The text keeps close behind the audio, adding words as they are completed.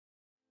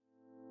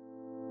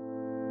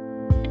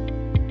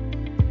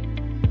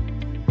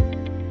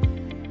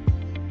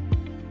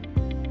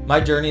My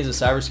journey as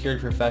a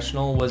cybersecurity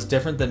professional was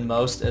different than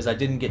most, as I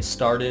didn't get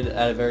started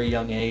at a very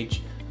young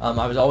age.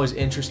 I was always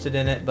interested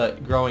in it,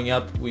 but growing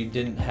up we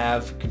didn't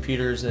have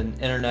computers and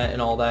internet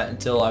and all that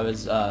until I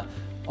was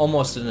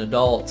almost an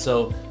adult.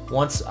 So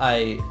once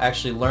I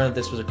actually learned that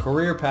this was a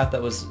career path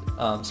that was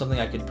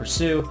something I could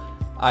pursue,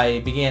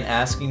 I began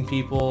asking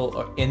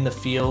people in the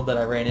field that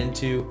I ran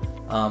into,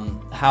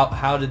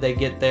 how did they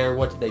get there,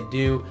 what did they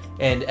do,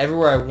 and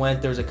everywhere I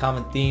went there was a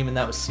common theme, and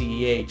that was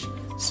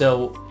CEH.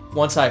 So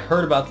once I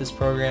heard about this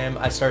program,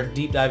 I started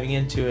deep diving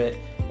into it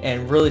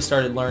and really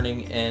started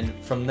learning, and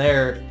from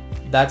there,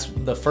 that's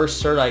the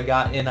first cert I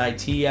got in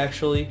IT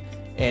actually,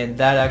 and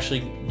that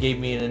actually gave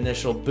me an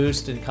initial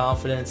boost in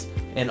confidence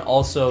and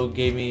also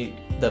gave me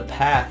the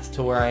path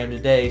to where I am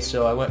today.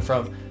 So I went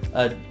from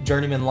a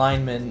journeyman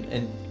lineman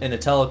in a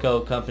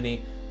teleco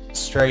company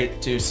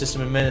straight to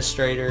system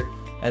administrator,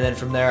 and then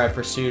from there I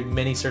pursued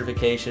many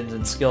certifications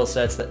and skill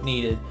sets that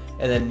needed,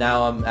 and then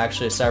now I'm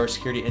actually a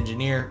cybersecurity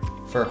engineer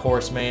for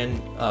Horace Mann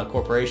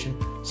Corporation.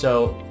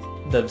 So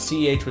the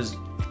CEH was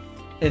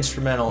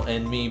instrumental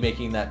in me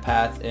making that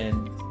path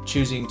and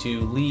choosing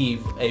to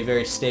leave a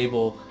very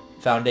stable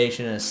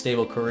foundation and a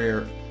stable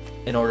career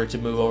in order to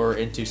move over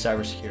into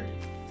cybersecurity.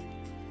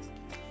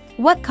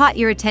 What caught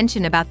your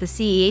attention about the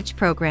CEH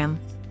program?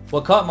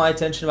 What caught my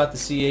attention about the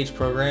CEH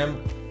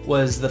program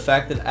was the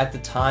fact that at the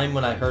time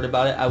when I heard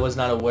about it, I was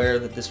not aware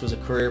that this was a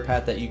career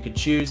path that you could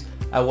choose.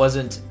 I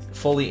wasn't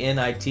fully in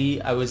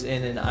IT. I was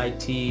in an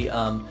IT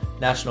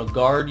National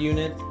Guard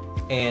unit,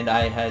 and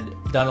I had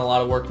done a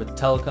lot of work with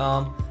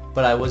telecom,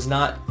 but I was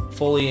not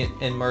fully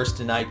immersed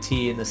in IT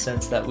in the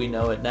sense that we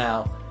know it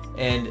now.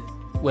 And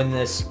when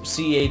this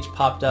CEH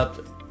popped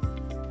up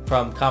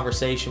from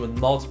conversation with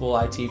multiple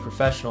IT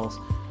professionals,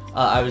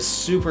 I was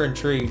super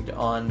intrigued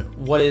on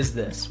what is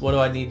this? What do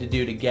I need to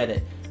do to get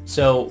it?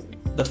 So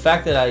the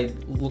fact that I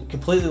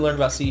completely learned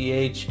about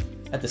CEH,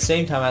 at the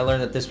same time I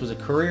learned that this was a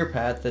career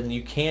path and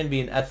you can be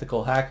an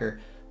ethical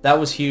hacker, that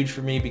was huge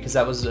for me, because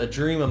that was a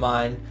dream of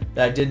mine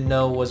that I didn't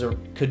know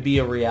could be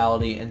a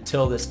reality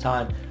until this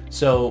time.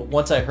 So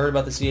once I heard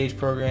about the CEH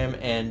program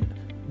and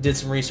did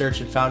some research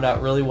and found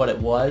out really what it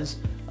was,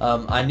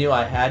 I knew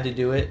I had to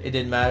do it. It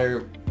didn't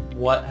matter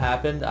what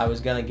happened, I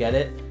was going to get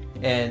it.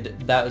 And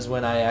that was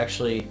when I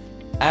actually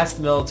asked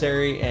the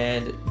military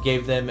and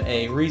gave them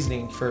a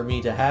reasoning for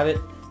me to have it,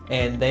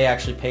 and they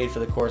actually paid for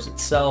the course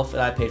itself,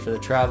 and I paid for the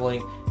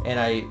traveling, and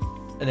I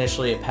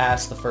initially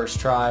passed the first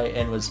try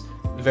and was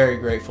very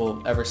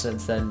grateful ever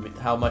since then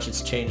how much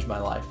it's changed my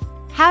life.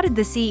 How did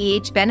the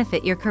CEH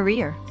benefit your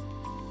career?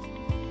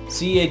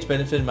 CEH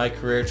benefited my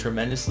career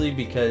tremendously,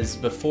 because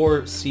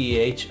before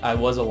CEH I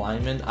was a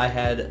lineman. I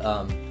had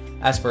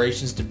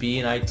aspirations to be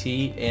in IT,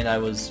 and I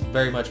was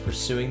very much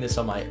pursuing this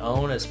on my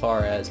own, as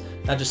far as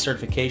not just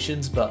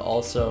certifications but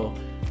also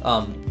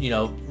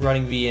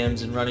running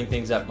VMs and running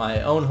things at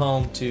my own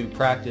home to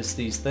practice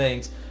these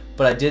things.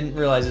 But I didn't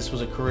realize this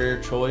was a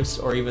career choice,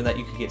 or even that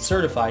you could get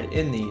certified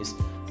in these.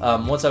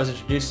 Once I was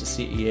introduced to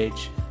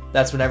CEH,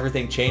 that's when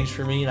everything changed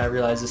for me, and I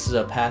realized this is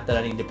a path that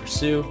I need to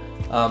pursue.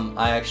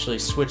 I actually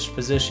switched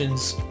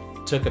positions,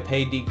 took a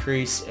pay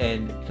decrease,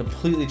 and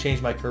completely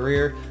changed my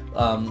career,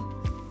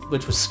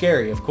 which was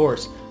scary, of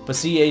course. But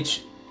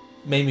CEH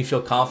made me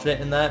feel confident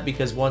in that,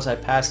 because once I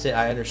passed it,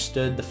 I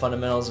understood the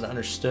fundamentals and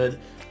understood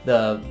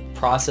the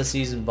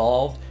processes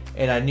involved,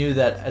 and I knew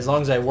that as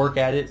long as I work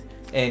at it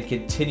and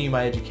continue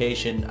my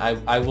education,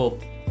 I will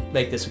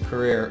make this a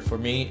career for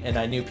me. And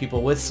I knew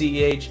people with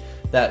CEH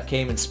that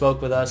came and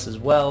spoke with us as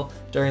well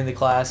during the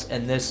class,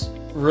 and this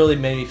really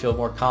made me feel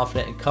more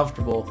confident and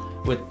comfortable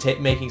with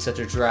making such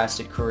a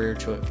drastic career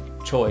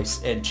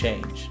choice and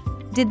change.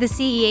 Did the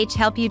CEH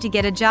help you to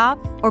get a job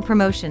or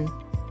promotion?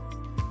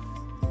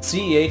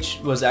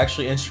 CEH was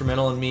actually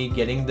instrumental in me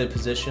getting the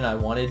position I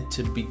wanted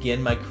to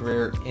begin my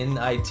career in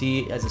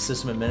IT as a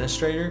system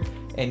administrator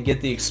and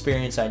get the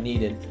experience I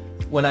needed.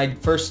 When I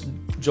first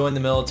joined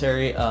the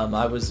military,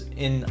 I was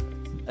in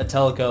a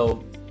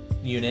teleco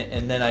unit,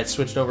 and then I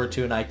switched over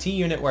to an IT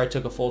unit where I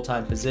took a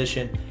full-time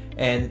position,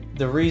 and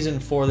the reason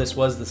for this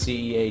was the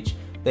CEH.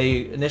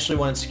 They initially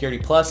wanted Security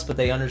Plus, but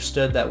they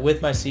understood that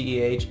with my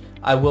CEH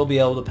I will be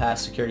able to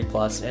pass Security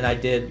Plus, and I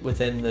did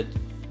within the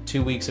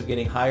 2 weeks of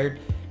getting hired.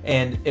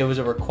 And it was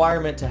a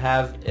requirement to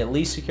have at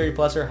least Security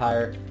Plus or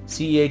higher.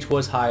 CEH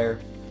was higher,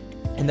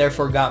 and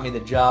therefore got me the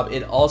job.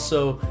 It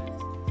also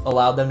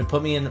allowed them to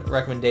put me in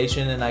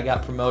recommendation, and I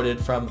got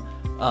promoted from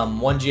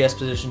one GS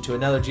position to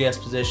another GS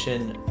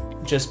position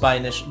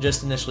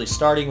just initially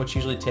starting, which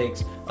usually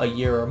takes a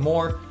year or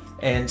more.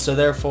 And so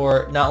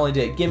therefore, not only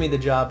did it give me the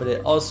job, but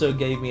it also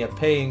gave me a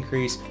pay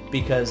increase,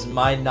 because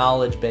my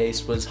knowledge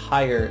base was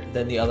higher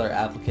than the other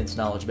applicants'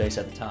 knowledge base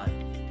at the time.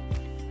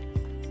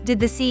 Did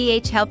the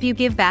CEH help you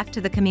give back to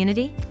the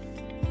community?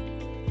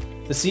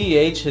 The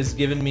CEH has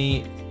given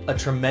me a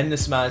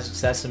tremendous amount of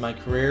success in my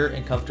career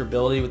and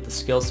comfortability with the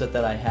skill set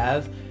that I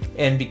have,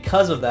 and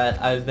because of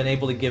that I've been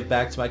able to give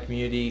back to my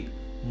community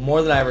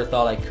more than I ever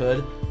thought I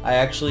could. I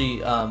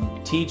actually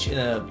teach in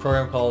a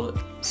program called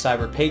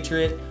Cyber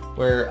Patriot,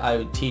 where I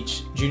would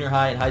teach junior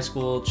high and high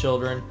school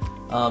children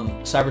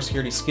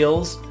cybersecurity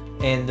skills,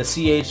 and the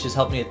CEH has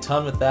helped me a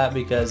ton with that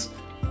because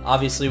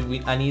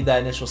obviously I need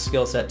that initial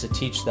skill set to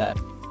teach that.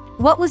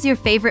 What was your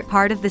favorite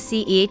part of the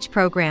CEH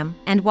program,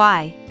 and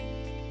why?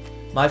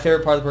 My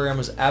favorite part of the program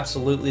was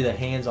absolutely the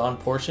hands-on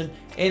portion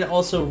and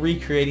also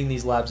recreating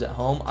these labs at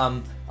home.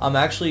 I'm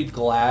actually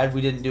glad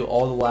we didn't do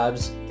all the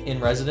labs in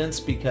residence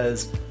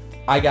because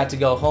I got to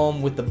go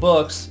home with the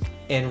books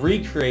and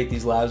recreate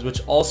these labs,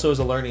 which also is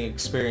a learning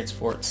experience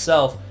for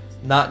itself,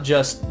 not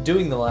just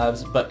doing the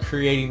labs but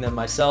creating them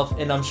myself.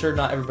 And I'm sure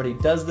not everybody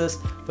does this,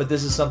 but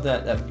this is something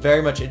that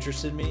very much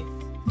interested me.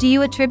 Do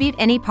you attribute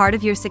any part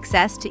of your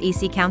success to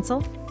EC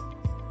Council?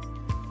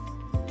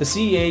 The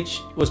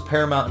CEH was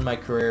paramount in my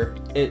career.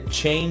 It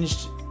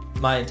changed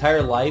my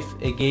entire life.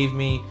 It gave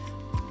me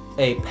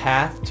a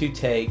path to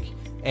take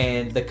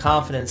and the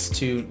confidence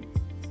to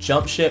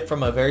jump ship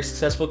from a very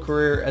successful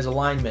career as a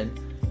lineman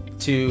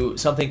to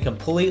something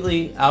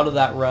completely out of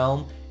that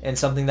realm and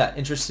something that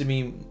interested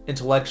me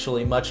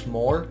intellectually much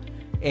more.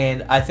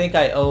 And I think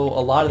I owe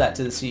a lot of that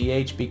to the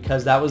CEH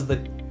because that was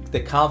the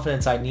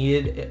confidence I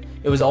needed.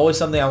 It was always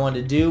something I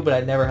wanted to do, but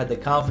I never had the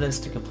confidence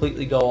to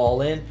completely go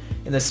all in.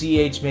 And the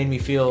CEH made me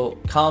feel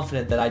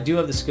confident that I do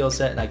have the skill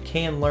set and I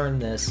can learn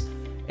this.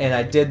 And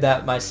I did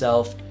that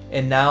myself.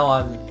 And now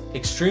I'm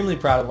extremely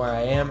proud of where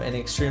I am and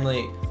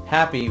extremely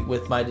happy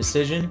with my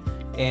decision.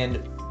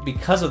 And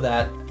because of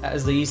that,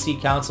 as the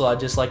EC Council, I'd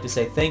just like to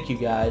say thank you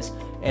guys.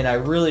 And I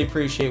really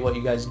appreciate what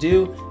you guys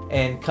do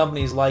and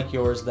companies like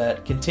yours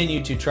that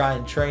continue to try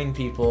and train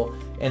people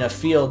in a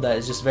field that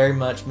is just very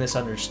much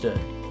misunderstood.